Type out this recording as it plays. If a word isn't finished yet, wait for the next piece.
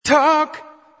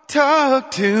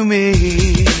Talk to me.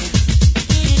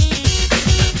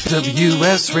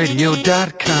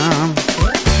 WSRadio.com.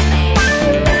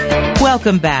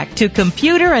 Welcome back to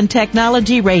Computer and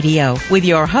Technology Radio with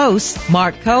your hosts,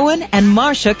 Mark Cohen and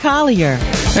Marcia Collier.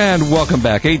 And welcome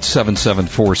back,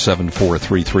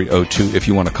 877-474-3302. If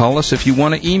you want to call us, if you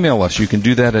want to email us, you can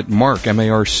do that at Mark,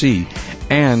 M-A-R-C,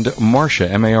 and Marcia,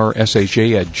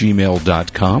 M-A-R-S-H-A, at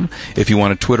gmail.com. If you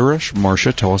want to Twitter us,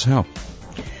 Marcia, tell us how.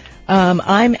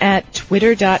 I'm at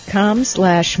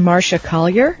twitter.com/Marcia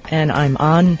Collier, and I'm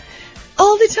on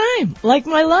all the time, like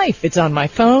my life. It's on my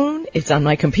phone. It's on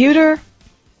my computer.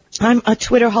 I'm a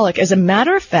Twitterholic. As a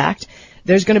matter of fact,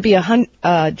 there's going to be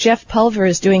Jeff Pulver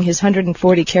is doing his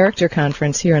 140 character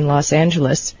conference here in Los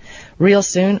Angeles real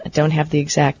soon. I don't have the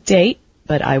exact date,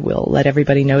 but I will let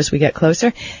everybody know as we get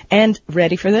closer. And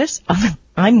ready for this?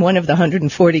 I'm one of the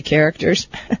 140 characters.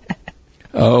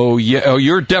 Oh, yeah. Oh,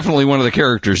 you're definitely one of the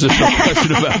characters. There's no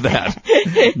question about that.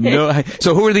 No.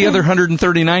 So who are the other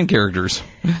 139 characters?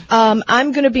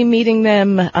 I'm going to be meeting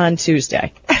them on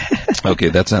Tuesday. Okay,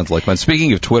 that sounds like fun.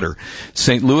 Speaking of Twitter,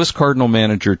 St. Louis Cardinal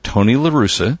manager Tony La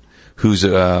Russa, who's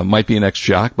might be an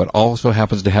ex-jock, but also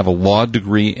happens to have a law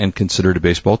degree and considered a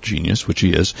baseball genius, which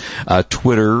he is,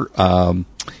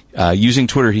 using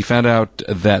Twitter, he found out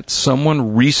that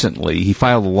someone recently, he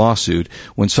filed a lawsuit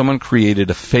when someone created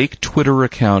a fake Twitter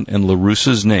account in La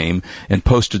Russa's name and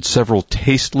posted several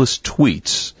tasteless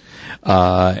tweets,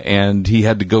 and he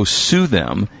had to go sue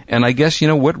them. And I guess,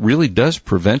 what really does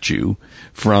prevent you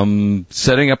from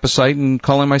setting up a site and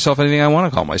calling myself anything I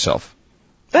want to call myself?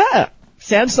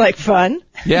 Sounds like fun.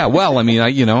 Yeah, well, I mean,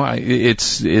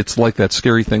 it's like that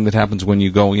scary thing that happens when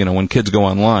you go, when kids go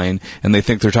online and they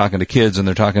think they're talking to kids and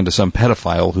they're talking to some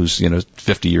pedophile who's,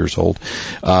 50 years old.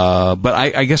 But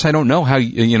I guess I don't know how,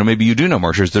 maybe you do know,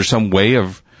 Marcia. Is there some way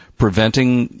of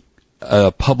preventing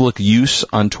public use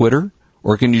on Twitter?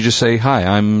 Or can you just say, hi,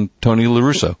 I'm Tony La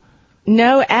Russa?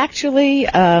 No, actually,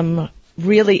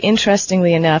 really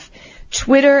interestingly enough,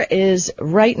 Twitter is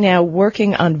right now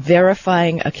working on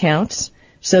verifying accounts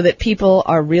so that people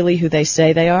are really who they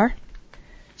say they are.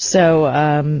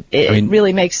 So it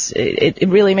really makes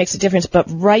a difference. But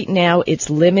right now it's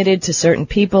limited to certain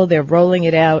people. They're rolling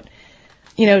it out,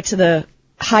 to the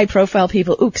high-profile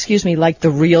people. Like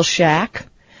the Real Shaq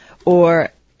or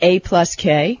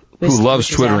A+K. Who loves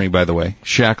Twittering, by the way.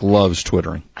 Shaq loves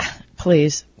Twittering.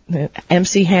 Please.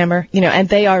 MC Hammer, and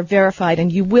they are verified, and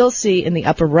you will see in the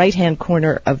upper right-hand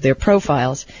corner of their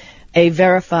profiles a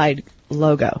verified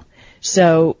logo.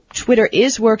 So Twitter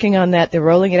is working on that. They're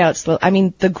rolling it out slow. I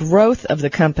mean, the growth of the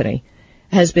company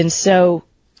has been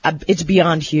it's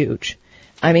beyond huge.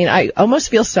 I mean, I almost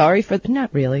feel sorry for them.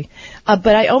 Not really,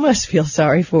 but I almost feel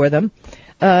sorry for them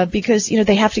because,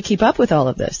 they have to keep up with all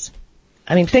of this.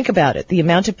 I mean, think about it. The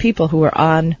amount of people who are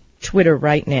on Twitter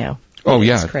right now. Oh,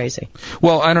 yeah. It's crazy.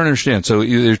 Well, I don't understand. So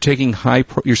you're saying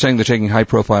they're taking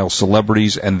high-profile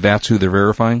celebrities, and that's who they're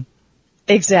verifying?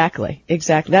 Exactly.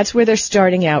 That's where they're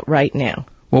starting out right now.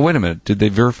 Well, wait a minute. Did they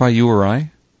verify you or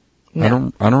I?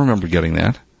 No. I don't remember getting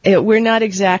that. We're not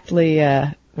exactly.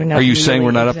 Are you saying we're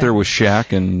not up there with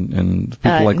Shaq and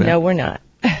people like that? No, we're not.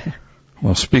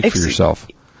 Well, speak for yourself.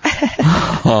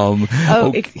 No, go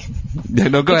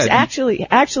ahead.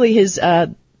 Actually, his.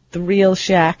 The Real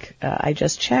Shaq, I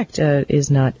just checked, is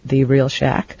not the Real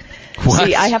Shaq. What?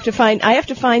 See, I have to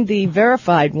find the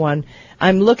verified one.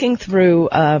 I'm looking through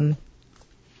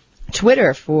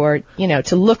Twitter for,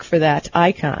 to look for that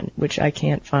icon, which I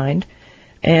can't find.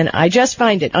 And I just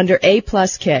find it under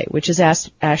A+K, which is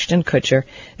Ashton Kutcher.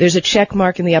 There's a check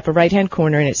mark in the upper right-hand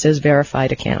corner, and it says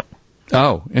verified account.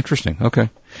 Oh, interesting. Okay.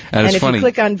 And it's funny. If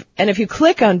you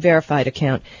click on verified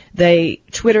account,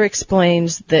 Twitter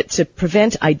explains that to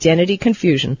prevent identity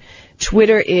confusion,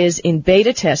 Twitter is in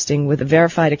beta testing with a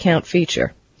verified account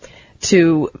feature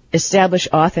to establish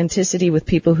authenticity with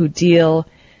people who deal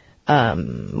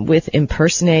with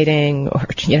impersonating or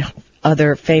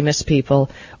other famous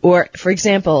people, or for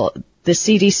example, the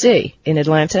CDC in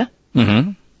Atlanta.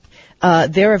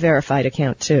 Mm-hmm. They're a verified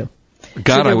account too.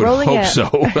 God, I would hope so.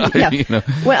 Yeah.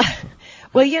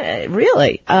 Well, yeah,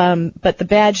 really. But the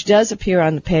badge does appear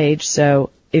on the page, so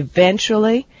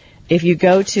eventually, if you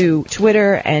go to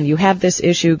Twitter and you have this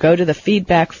issue, go to the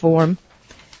feedback form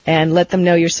and let them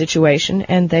know your situation,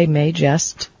 and they may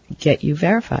just get you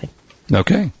verified.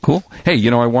 Okay, cool. Hey,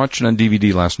 I watched it on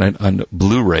DVD last night on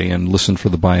Blu-ray and listened for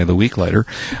the Buy of the Week later.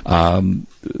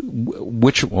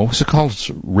 what was it called?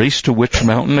 Race to Witch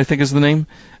Mountain, I think is the name.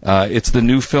 It's the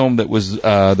new film that was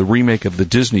the remake of the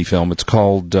Disney film. It's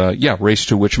called Race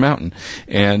to Witch Mountain,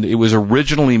 and it was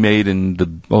originally made in the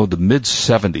mid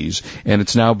 70s, and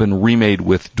it's now been remade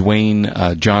with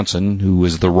Dwayne Johnson, who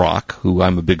is The Rock, who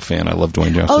I'm a big fan. I love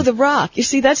Dwayne Johnson. Oh, The Rock. You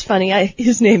see, that's funny.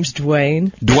 His name's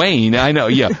Dwayne. Dwayne, I know.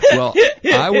 Yeah. Well,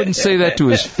 I wouldn't say that to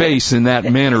his face in that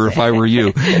manner if I were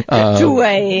you.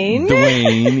 Dwayne.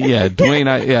 Yeah,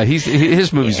 Dwayne.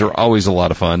 His movies are always a lot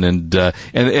of fun, and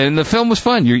the film was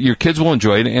fun. Your kids will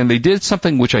enjoy it, and they did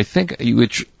something which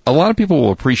a lot of people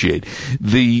will appreciate.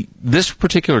 This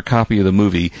particular copy of the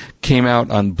movie came out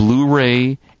on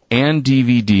Blu-ray and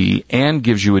DVD, and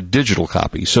gives you a digital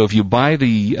copy. So if you buy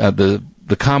the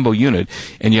combo unit,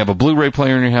 and you have a Blu-ray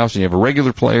player in your house, and you have a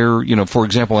regular player, for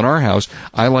example, in our house,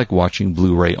 I like watching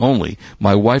Blu-ray only.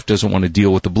 My wife doesn't want to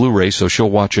deal with the Blu-ray, so she'll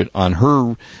watch it on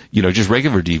her, just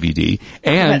regular DVD.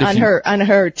 And on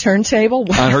her turntable?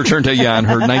 On her turntable, on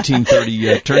her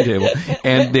 1930 turntable.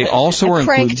 And they also are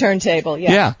crank turntable,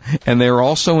 yeah. Yeah, and they're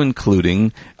also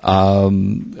including,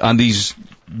 on these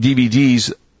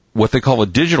DVDs, what they call a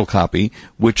digital copy,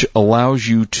 which allows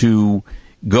you to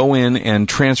go in and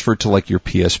transfer to like your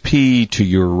PSP, to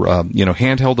your,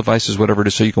 handheld devices, whatever it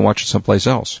is, so you can watch it someplace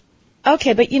else.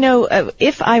 Okay, but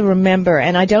if I remember,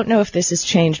 and I don't know if this has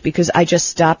changed because I just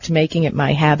stopped making it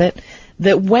my habit,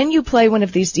 that when you play one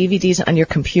of these DVDs on your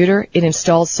computer, it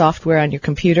installs software on your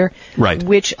computer, right,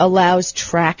 which allows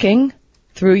tracking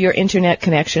through your internet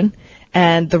connection.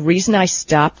 And the reason I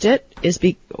stopped it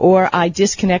or I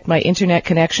disconnect my internet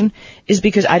connection is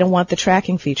because I don't want the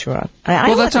tracking feature on.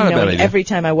 I that's not a bad idea. Every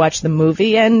time I watch the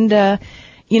movie, and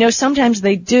sometimes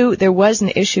they do. There was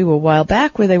an issue a while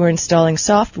back where they were installing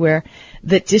software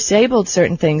that disabled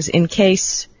certain things in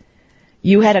case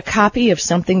you had a copy of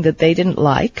something that they didn't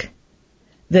like,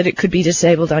 that it could be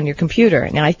disabled on your computer.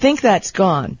 Now I think that's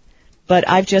gone, but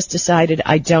I've just decided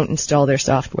I don't install their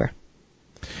software.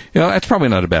 That's probably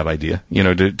not a bad idea,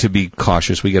 to be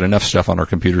cautious. We get enough stuff on our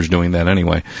computers doing that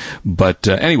anyway. But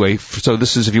anyway, so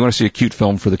this is, if you want to see a cute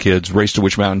film for the kids, Race to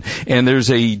Witch Mountain. And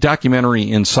there's a documentary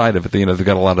inside of it. They've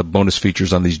got a lot of bonus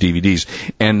features on these DVDs.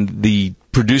 And the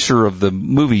producer of the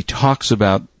movie talks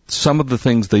about some of the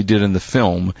things they did in the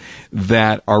film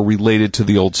that are related to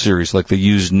the old series, like they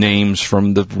used names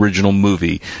from the original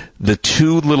movie. The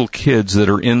two little kids that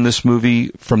are in this movie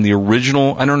from the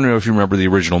original, I don't know if you remember the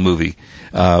original movie,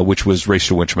 which was Race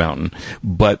to Witch Mountain,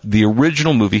 but the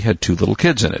original movie had two little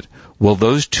kids in it. Well,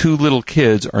 those two little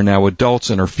kids are now adults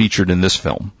and are featured in this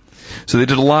film. So they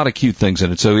did a lot of cute things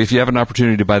in it. So if you have an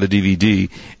opportunity to buy the DVD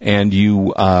and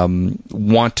you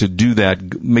want to do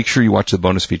that, make sure you watch the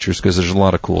bonus features because there's a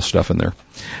lot of cool stuff in there.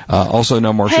 Also,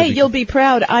 now, Marcia... Hey, you'll be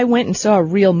proud. I went and saw a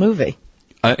real movie.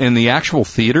 In the actual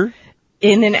theater?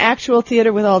 In an actual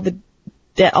theater with all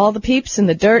the peeps and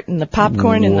the dirt and the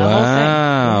popcorn and the whole thing.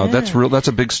 Wow, yeah. That's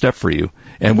a big step for you.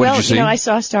 And what did you see? I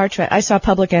saw Star Trek. I saw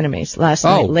Public Enemies last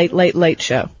night. Late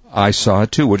show. I saw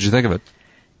it too. What did you think of it?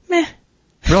 Meh.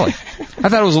 Really? I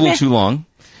thought it was a little too long.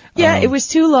 Yeah, it was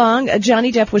too long.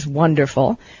 Johnny Depp was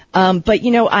wonderful. But,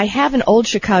 I have an old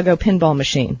Chicago pinball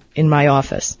machine in my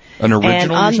office. An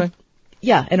original, you're saying?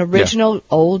 Yeah, an original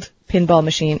old pinball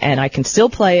machine, and I can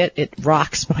still play it. It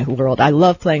rocks my world. I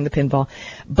love playing the pinball.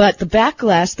 But the back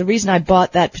glass, the reason I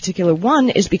bought that particular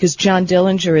one is because John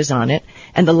Dillinger is on it,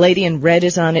 and the lady in red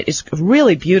is on it. It's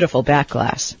really beautiful back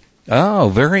glass. Oh,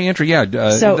 very interesting.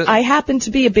 Yeah. I happen to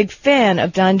be a big fan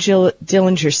of Don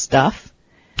Dillinger's stuff.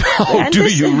 Oh, do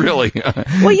you really?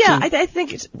 Well, yeah, I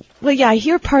think it's... Well, yeah, I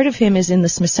hear part of him is in the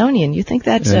Smithsonian. You think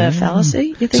that's a fallacy?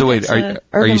 You think so wait,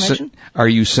 are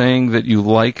you saying that you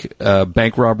like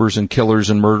bank robbers and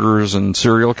killers and murderers and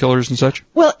serial killers and such?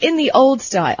 Well, in the old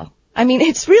style. I mean,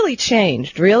 it's really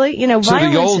changed, really. So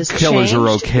the old killers are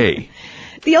okay.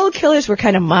 The old killers were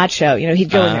kind of macho.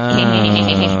 He'd go in there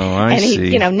and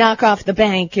he'd, knock off the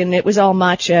bank, and it was all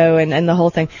macho and the whole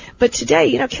thing. But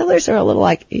today, killers are a little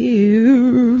like,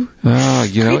 ew.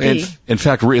 In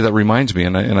fact, that reminds me,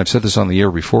 and I've said this on the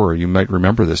air before. You might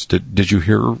remember this. Did you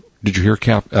hear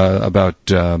about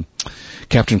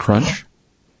Captain Crunch?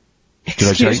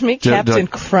 Excuse me, Captain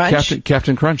Crunch.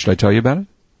 Captain Crunch. Did I tell you about it?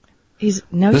 You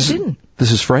didn't.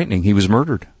 This is frightening. He was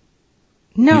murdered.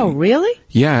 No, really?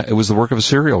 Yeah, it was the work of a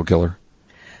serial killer.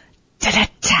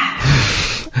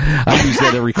 Da-da-da. I use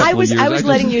that every couple of years. I was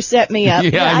letting you set me up.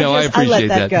 Yeah, I know. I appreciate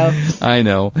that. Go. I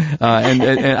know. And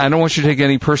I don't want you to take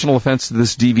any personal offense to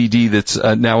this DVD that's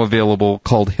now available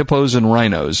called Hippos and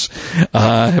Rhinos.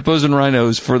 Hippos and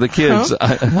Rhinos for the kids.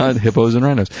 Hippos and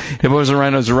Rhinos. Hippos and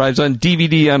Rhinos arrives on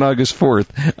DVD on August 4th.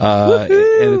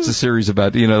 And it's a series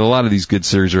about, a lot of these good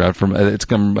series are out from, it's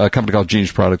a company called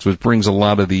Genius Products, which brings a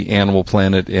lot of the Animal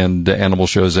Planet and animal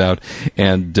shows out.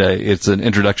 And it's an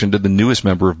introduction to the newest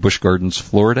member of Busch Gardens'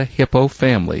 Florida hippo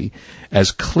family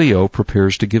as Cleo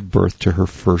prepares to give birth to her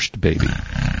first baby.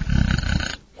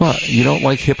 What? You don't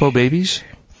like hippo babies?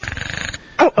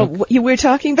 You were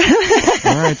talking about.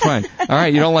 All right, fine. All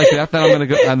right, you don't like that. Then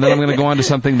I'm going to go on to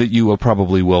something that you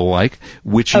probably will like,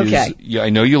 which is I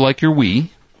know you like your Wii.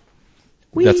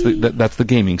 That's the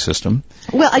gaming system.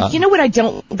 Well, you know what I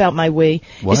don't about my Wii?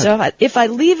 What? Is if I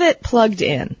leave it plugged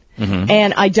in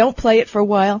and I don't play it for a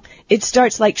while, it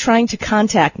starts like trying to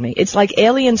contact me. It's like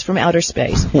aliens from outer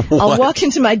space. I'll walk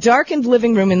into my darkened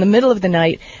living room in the middle of the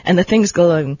night and the thing's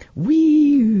going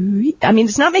wee. I mean,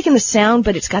 it's not making the sound,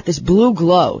 but it's got this blue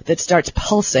glow that starts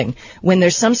pulsing when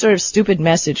there's some sort of stupid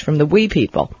message from the Wii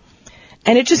people.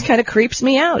 And it just kind of creeps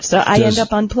me out, so I end up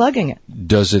unplugging it.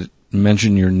 Does it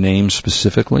mention your name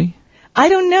specifically? I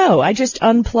don't know. I just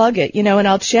unplug it, and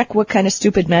I'll check what kind of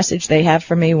stupid message they have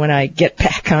for me when I get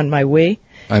back on my Wii.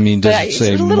 I mean, does it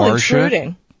say,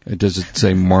 Marcia? Does it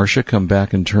say, Marcia, come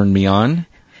back and turn me on?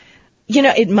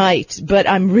 It might, but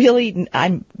I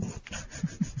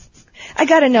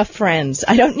got enough friends.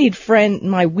 I don't need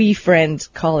my Wii friends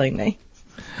calling me.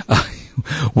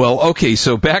 Well, okay,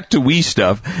 so back to Wii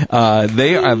stuff.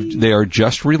 They are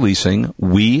just releasing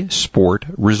Wii Sport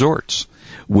Resorts,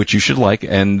 which you should like,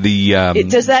 and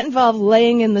does that involve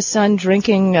laying in the sun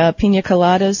drinking pina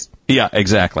coladas? Yeah,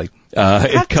 exactly.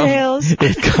 Cocktails.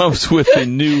 It comes with the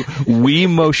new Wii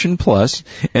Motion Plus,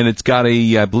 and it's got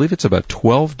I believe it's about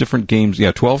 12 different games,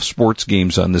 12 sports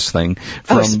games on this thing.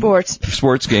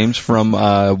 Sports games, from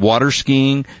water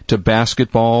skiing to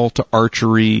basketball to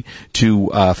archery to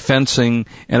fencing,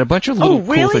 and a bunch of little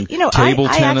cool things. Table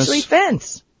tennis. I actually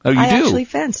fence. Oh, you do? I actually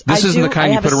fence. This isn't the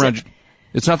kind you put around.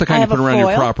 It's not the kind you put around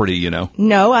your property,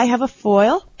 No, I have a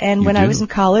foil, and when I was in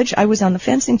college, I was on the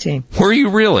fencing team. Were you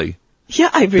really? Yeah,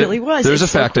 I really was. There's a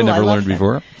fact I never learned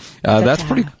before. That's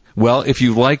pretty. Well, if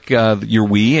you like your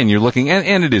Wii and you're looking,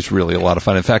 and it is really a lot of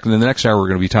fun. In fact, in the next hour, we're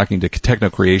going to be talking to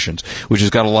Teknocreations, which has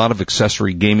got a lot of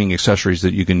gaming accessories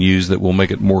that you can use that will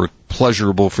make it more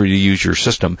pleasurable for you to use your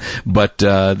system. But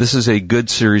this is a good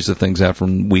series of things out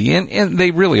from Wii, and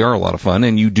they really are a lot of fun,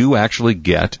 and you do actually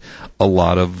get a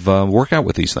lot of workout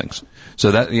with these things.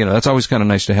 So that, that's always kind of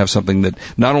nice to have something that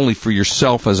not only for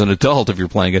yourself as an adult if you're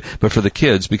playing it, but for the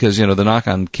kids, because, the knock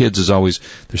on kids is always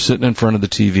they're sitting in front of the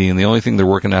TV and the only thing they're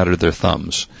working out are their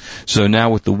thumbs. So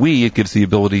now with the Wii, it gives the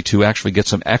ability to actually get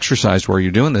some exercise while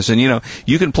you're doing this. And,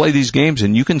 you can play these games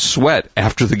and you can sweat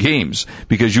after the games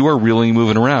because you are really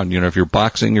moving around, if you're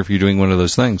boxing or if you're doing one of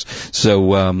those things.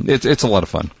 So, it's a lot of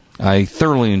fun. I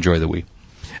thoroughly enjoy the Wii.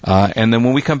 And then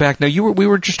when we come back, now we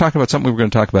were just talking about something we were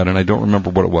going to talk about, and I don't remember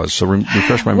what it was. So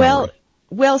refresh my memory.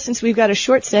 Well, since we've got a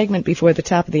short segment before the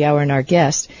top of the hour and our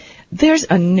guest, there's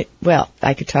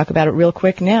I could talk about it real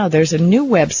quick now. There's a new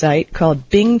website called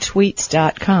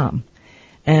BingTweets.com,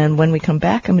 and when we come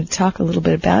back, I'm going to talk a little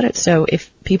bit about it. So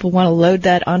if people want to load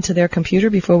that onto their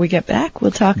computer before we get back, we'll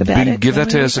talk about it. Give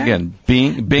that to us again.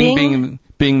 Bing being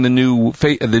the new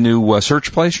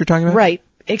search place you're talking about, right?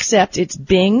 Except it's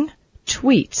Bing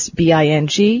Tweets,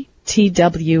 BingTweets.com.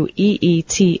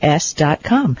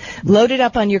 Load it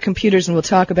up on your computers, and we'll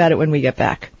talk about it when we get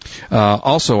back.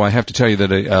 Also, I have to tell you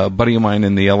that a buddy of mine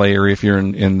in the L.A. area, if you're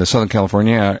in the Southern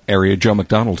California area, Joe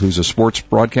McDonald, who's a sports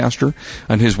broadcaster,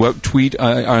 on his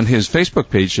on his Facebook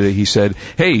page today, he said,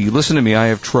 "Hey, listen to me. I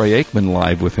have Troy Aikman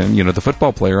live with him, the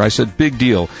football player." I said, "Big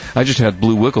deal. I just had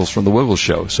Blue Wiggles from the Wiggles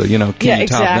Show, so can you top that?"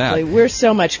 Exactly. We're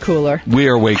so much cooler. We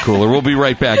are way cooler. We'll be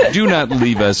right back. Do not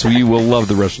leave us. You will love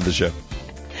the rest of the show.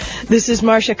 This is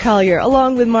Marcia Collier,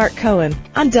 along with Mark Cohen,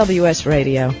 on WS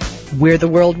Radio. We're the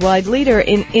worldwide leader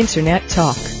in Internet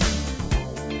talk.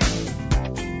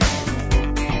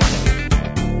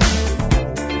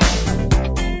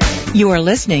 You are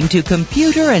listening to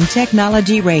Computer and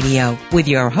Technology Radio with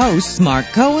your hosts, Mark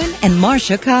Cohen and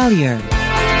Marcia Collier.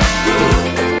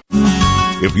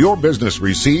 If your business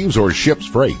receives or ships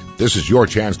freight, this is your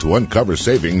chance to uncover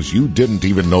savings you didn't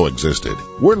even know existed.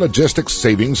 We're Logistics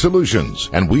Saving Solutions,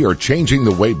 and we are changing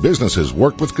the way businesses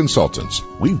work with consultants.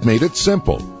 We've made it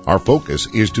simple. Our focus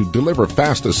is to deliver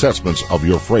fast assessments of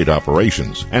your freight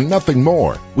operations, and nothing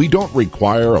more. We don't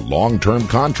require a long-term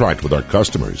contract with our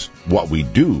customers. What we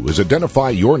do is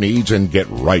identify your needs and get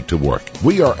right to work.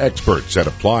 We are experts at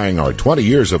applying our 20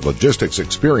 years of logistics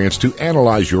experience to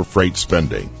analyze your freight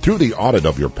spending. Through the audit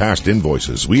of your past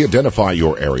invoices, we identify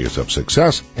your areas of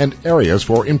success and areas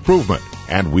for improvement,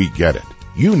 and we get it.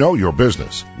 You know your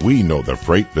business. We know the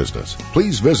freight business.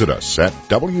 Please visit us at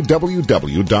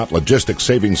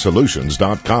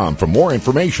www.logisticsavingsolutions.com for more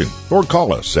information, or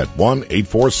call us at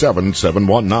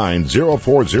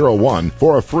 1-847-719-0401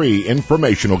 for a free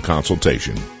informational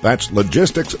consultation. That's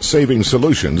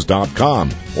logisticsavingsolutions.com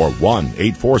or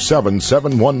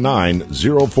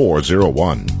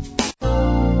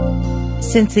 1-847-719-0401.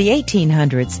 Since the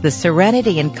 1800s, the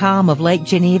serenity and calm of Lake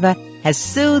Geneva has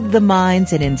soothed the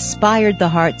minds and inspired the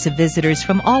hearts of visitors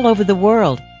from all over the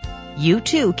world. You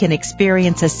too can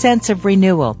experience a sense of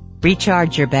renewal,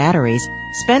 recharge your batteries,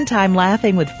 spend time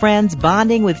laughing with friends,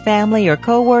 bonding with family or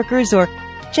coworkers, or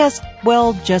just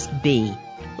be.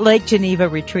 Lake Geneva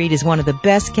Retreat is one of the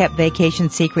best kept vacation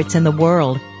secrets in the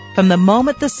world. From the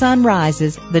moment the sun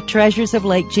rises, the treasures of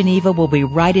Lake Geneva will be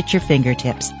right at your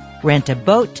fingertips. Rent a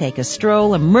boat, take a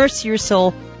stroll, immerse your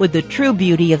soul with the true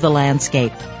beauty of the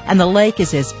landscape. And the lake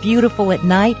is as beautiful at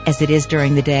night as it is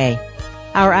during the day.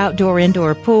 Our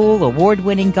outdoor-indoor pool,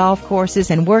 award-winning golf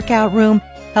courses, and workout room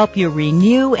help you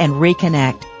renew and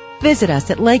reconnect. Visit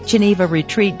us at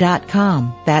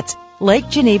LakeGenevaRetreat.com. That's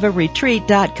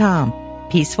LakeGenevaRetreat.com.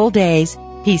 Peaceful days,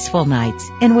 peaceful nights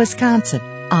in Wisconsin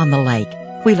on the lake.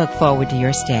 We look forward to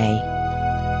your stay.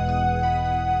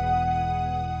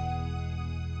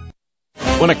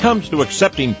 When it comes to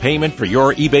accepting payment for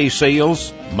your eBay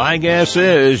sales, my guess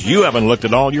is you haven't looked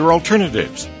at all your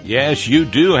alternatives. Yes, you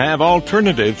do have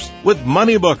alternatives. With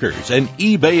MoneyBookers, an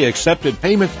eBay-accepted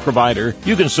payments provider,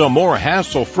 you can sell more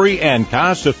hassle-free and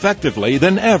cost-effectively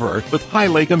than ever with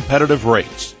highly competitive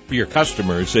rates. For your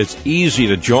customers, it's easy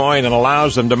to join and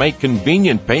allows them to make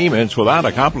convenient payments without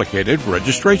a complicated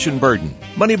registration burden.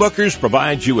 MoneyBookers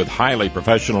provides you with highly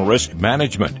professional risk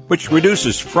management, which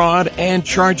reduces fraud and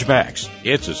chargebacks.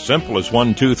 It's as simple as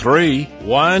 1, 2, 3.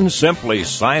 1. Simply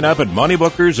sign up at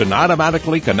MoneyBookers and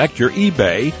automatically connect your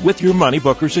eBay with your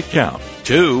MoneyBookers account.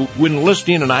 2. When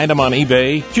listing an item on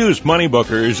eBay, choose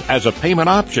MoneyBookers as a payment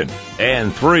option.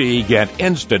 And 3. Get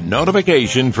instant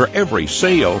notification for every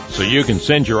sale so you can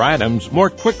send your items more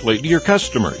quickly to your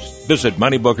customers. Visit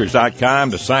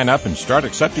MoneyBookers.com to sign up and start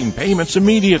accepting payments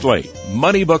immediately.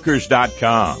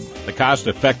 MoneyBookers.com, the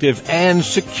cost-effective and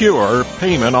secure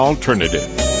payment alternative.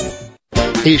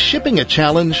 Is shipping a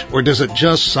challenge, or does it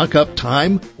just suck up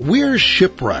time? We're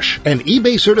ShipRush, an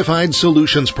eBay-certified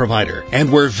solutions provider,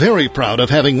 and we're very proud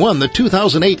of having won the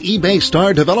 2008 eBay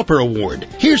Star Developer Award.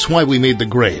 Here's why we made the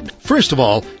grade. First of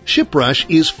all,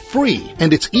 ShipRush is free,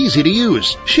 and it's easy to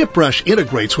use. ShipRush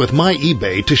integrates with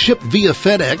MyEBay to ship via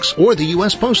FedEx or the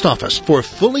U.S. Post Office for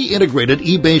fully integrated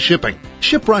eBay shipping.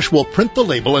 ShipRush will print the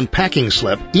label and packing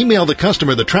slip, email the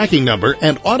customer the tracking number,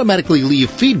 and automatically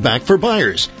leave feedback for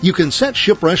buyers. You can set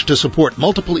ShipRush to support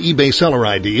multiple eBay seller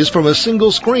IDs from a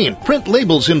single screen, print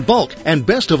labels in bulk, and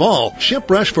best of all,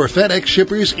 ShipRush for FedEx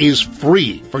shippers is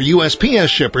free. For USPS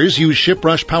shippers, use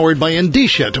ShipRush powered by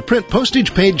Indicia to print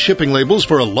postage-paid shipping labels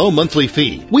for a low monthly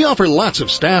fee. We offer lots of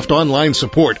staffed online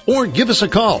support, or give us a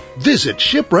call. Visit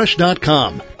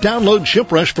ShipRush.com. Download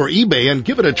ShipRush for eBay and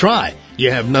give it a try.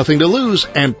 You have nothing to lose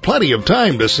and plenty of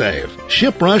time to save.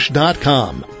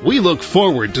 ShipRush.com. We look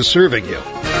forward to serving you.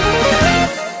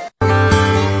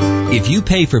 If you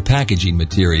pay for packaging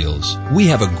materials, we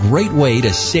have a great way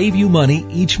to save you money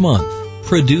each month.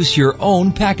 Produce your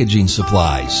own packaging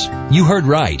supplies. You heard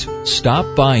right.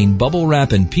 Stop buying bubble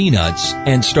wrap and peanuts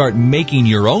and start making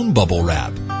your own bubble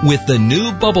wrap with the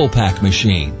new Bubble Pack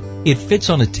machine. It fits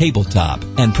on a tabletop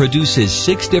and produces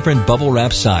 6 different bubble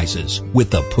wrap sizes with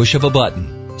the push of a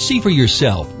button. See for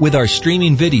yourself with our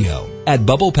streaming video at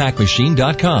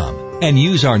BubblePackMachine.com and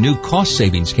use our new cost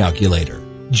savings calculator.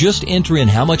 Just enter in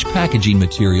how much packaging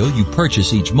material you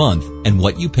purchase each month and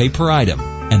what you pay per item,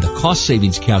 and the cost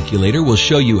savings calculator will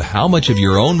show you how much of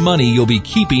your own money you'll be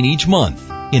keeping each month.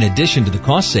 In addition to the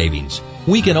cost savings,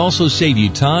 we can also save you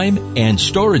time and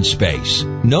storage space.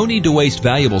 No need to waste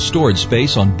valuable storage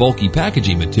space on bulky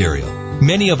packaging material.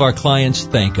 Many of our clients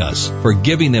thank us for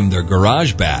giving them their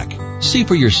garage back. See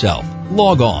for yourself.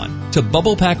 Log on to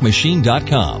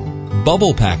BubblePackMachine.com.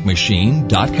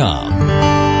 BubblePackMachine.com.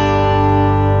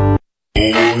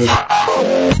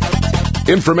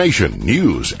 Information,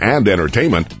 news, and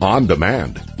entertainment on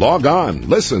demand. Log on,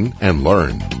 listen, and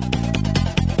learn.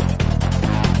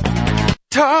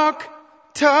 Talk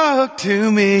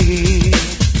to me.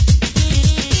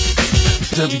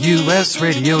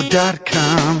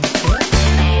 WSRadio.com.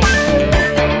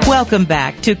 Welcome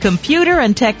back to Computer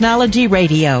and Technology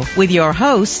Radio with your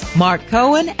hosts, Mark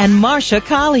Cohen and Marcia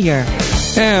Collier.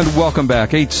 And welcome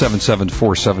back,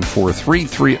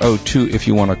 877-474-3302 if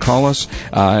you want to call us.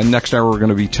 Next hour we're going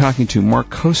to be talking to Mark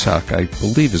Kosak, I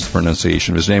believe is the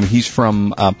pronunciation of his name. He's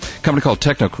from a company called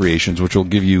Teknocreations, which will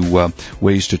give you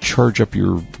ways to charge up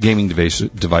your gaming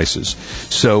devices.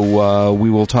 So we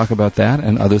will talk about that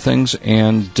and other things.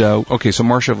 And, okay, so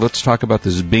Marcia, let's talk about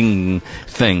this Bing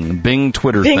thing, Bing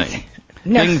Twitter thing.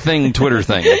 No. Bing thing, Twitter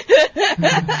thing.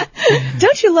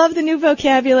 Don't you love the new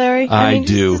vocabulary? I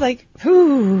do. It's like,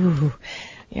 whoo.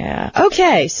 Yeah.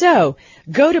 Okay, so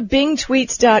go to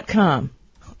bingtweets.com.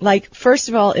 Like, first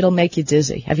of all, it'll make you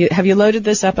dizzy. Have you loaded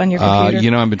this up on your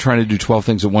computer? I've been trying to do 12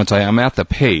 things at once. I'm at the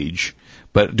page,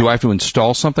 but do I have to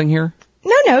install something here?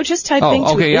 No, just type Bing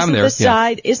tweets. Okay, I'm there.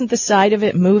 Isn't the side of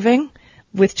it moving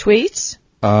with tweets?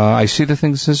 I see the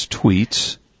thing that says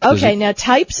tweets. Okay, now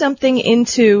type something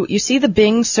into, you see the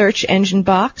Bing search engine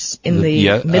box in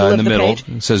the middle of the page?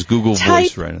 It says Google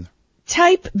Voice right in there.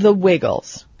 Type the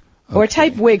Wiggles. Okay. Or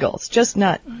type Wiggles, just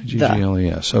not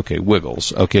G-G-L-E-S. Okay,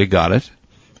 Wiggles. Okay, got it.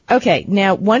 Okay,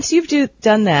 now once you've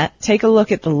done that, take a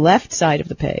look at the left side of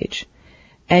the page,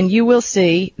 and you will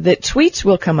see that tweets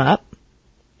will come up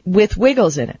with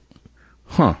Wiggles in it.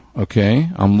 Huh, okay.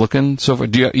 I'm looking. So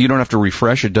you don't have to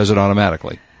refresh, it does it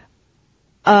automatically.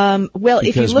 Well, because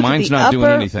if you look mine's at the not upper,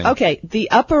 doing anything. Okay, the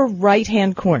upper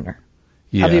right-hand corner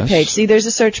yes. of your page. See, there's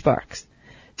a search box.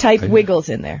 Type Wiggles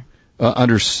in there.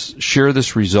 Under share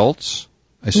this results.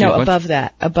 I see no, above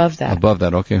that. Above that. Above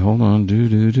that. Okay, hold on.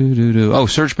 Do. Oh,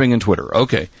 search Bing and Twitter.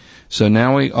 Okay. So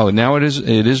now now it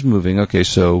is moving. Okay,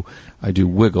 so I do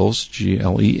Wiggles,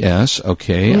 G-L-E-S.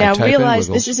 Okay. Now I type realize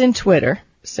in this is in Twitter.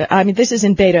 So this is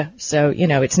in beta, so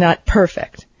it's not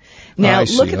perfect. Now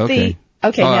look at the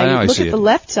now you look at the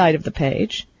left side of the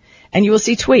page, and you will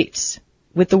see tweets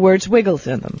with the words Wiggles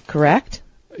in them, correct?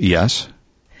 Yes.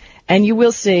 And you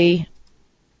will see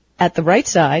at the right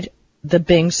side the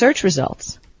Bing search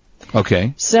results.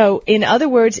 Okay. So, in other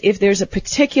words, if there's a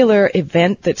particular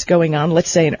event that's going on,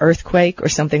 let's say an earthquake or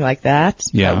something like that,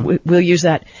 we'll use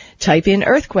that. Type in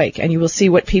earthquake, and you will see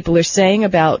what people are saying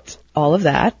about all of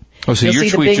that. Oh, so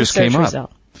your tweet just came up.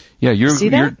 Result. Yeah,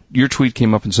 your tweet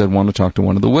came up and said, want to talk to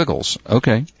one of the Wiggles.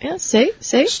 Okay. Yeah, see?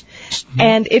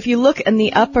 And if you look in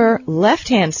the upper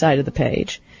left-hand side of the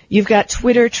page, you've got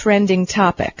Twitter trending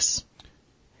topics.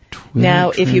 Now,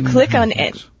 if you click on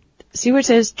it, see where it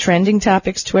says trending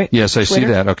topics Twitter? Yes, I see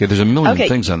that. Okay, there's a million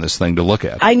things on this thing to look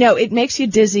at. I know, it makes you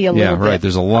dizzy a little bit. Yeah, right,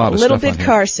 there's a lot of stuff on here. A little bit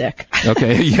car sick.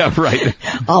 Okay, yeah, right.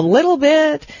 A little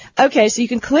bit. Okay, so you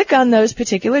can click on those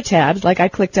particular tabs, like I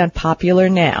clicked on Popular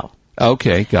Now.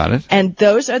 Okay, got it. And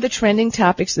those are the trending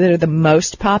topics that are the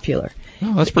most popular.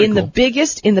 Oh, that's pretty cool.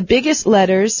 In the biggest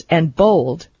letters and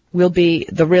bold will be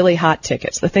the really hot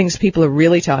tickets, the things people are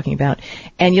really talking about.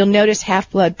 And you'll notice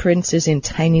Half-Blood Prince is in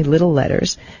tiny little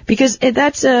letters because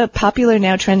that's popular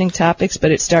now trending topics,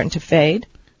 but it's starting to fade.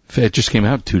 It just came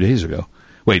out 2 days ago.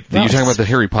 Wait, you're talking about the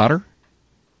Harry Potter?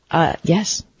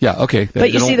 Yes. Yeah, okay.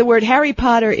 But you see, the word Harry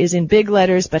Potter is in big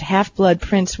letters, but Half-Blood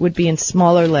Prince would be in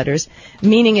smaller letters,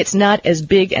 meaning it's not as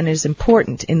big and as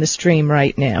important in the stream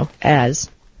right now as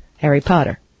Harry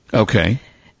Potter. Okay.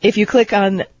 If you click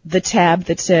on the tab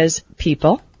that says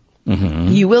People,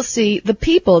 you will see the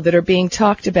people that are being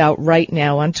talked about right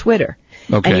now on Twitter.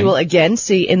 Okay. And you will again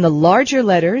see in the larger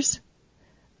letters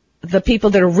the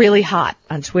people that are really hot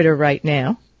on Twitter right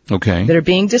now. Okay. That are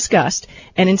being discussed.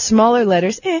 And in smaller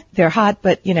letters, they're hot,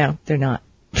 but, they're not.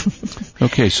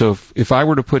 Okay, so if I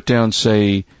were to put down,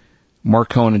 say, Mark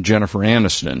Cohen and Jennifer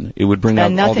Aniston, it would bring up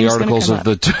all the articles of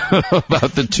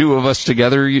about the two of us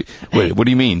together. Wait, what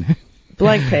do you mean?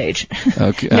 Blank page.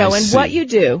 Okay. No, and what you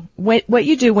do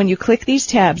when you click these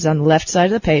tabs on the left side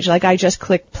of the page, like I just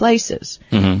clicked Places.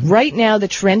 Right now, the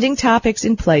trending topics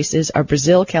in Places are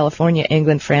Brazil, California,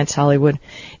 England, France, Hollywood,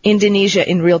 Indonesia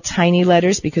in real tiny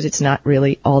letters because it's not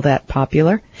really all that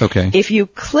popular. Okay. If you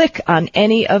click on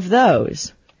any of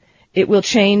those, it will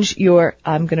change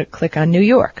I'm going to click on New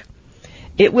York.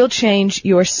 It will change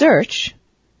your search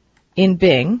in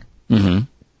Bing.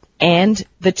 And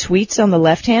the tweets on the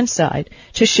left-hand side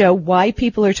to show why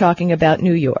people are talking about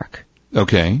New York.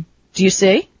 Okay. Do you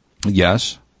see?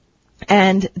 Yes.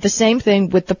 And the same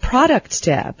thing with the Products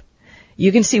tab.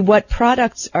 You can see what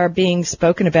products are being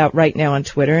spoken about right now on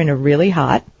Twitter and are really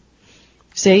hot.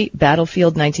 See,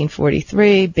 Battlefield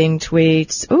 1943, Bing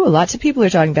tweets. Ooh, lots of people are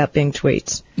talking about Bing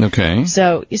tweets. Okay.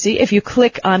 So, you see, if you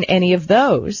click on any of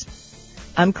those,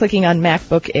 I'm clicking on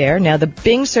MacBook Air. Now, the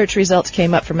Bing search results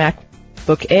came up for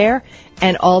MacBook Air,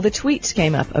 and all the tweets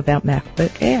came up about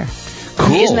MacBook Air.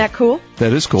 Cool. Isn't that cool?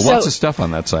 That is cool. So, lots of stuff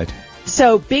on that site.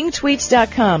 So,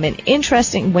 bingtweets.com, and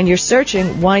interesting, when you're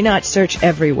searching, why not search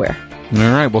everywhere? All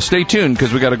right, well, stay tuned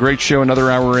because we got a great show another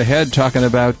hour ahead talking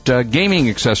about gaming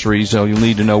accessories, so you'll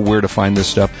need to know where to find this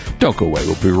stuff. Don't go away.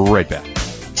 We'll be right back.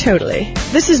 Totally.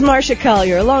 This is Marcia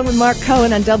Collier, along with Mark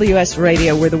Cohen on WS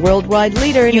Radio. We're the worldwide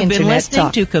leader in You've Internet been listening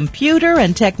talk. to Computer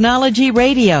and Technology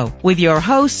Radio with your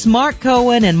hosts Mark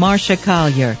Cohen and Marcia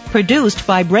Collier. Produced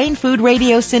by Brain Food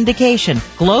Radio Syndication.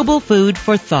 Global food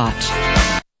for thought.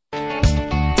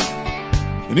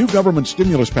 The new government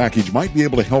stimulus package might be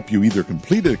able to help you either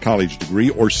complete a college degree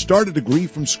or start a degree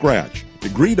from scratch.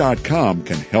 Degree.com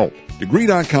can help.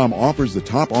 Degree.com offers the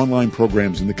top online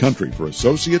programs in the country for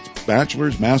associates,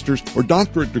 bachelor's, master's, or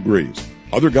doctorate degrees.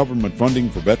 Other government funding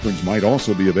for veterans might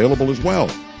also be available as well.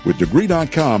 With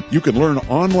Degree.com, you can learn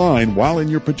online while in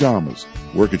your pajamas.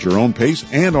 Work at your own pace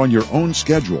and on your own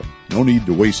schedule. No need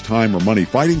to waste time or money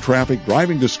fighting traffic,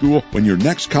 driving to school, when your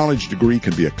next college degree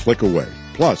can be a click away.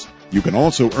 Plus, you can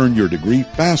also earn your degree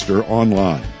faster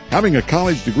online. Having a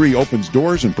college degree opens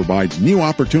doors and provides new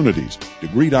opportunities.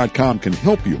 Degree.com can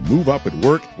help you move up at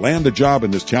work, land a job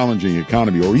in this challenging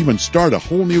economy, or even start a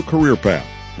whole new career path.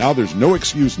 Now there's no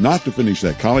excuse not to finish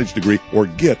that college degree or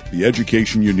get the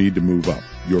education you need to move up.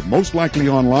 You're most likely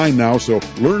online now, so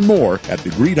learn more at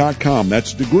Degree.com.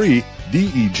 That's Degree,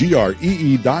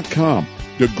 Degree.com.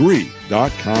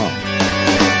 Degree.com.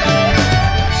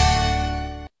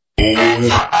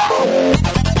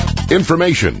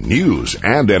 Information, news,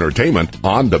 and entertainment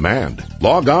on demand.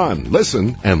 Log on,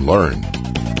 listen, and learn.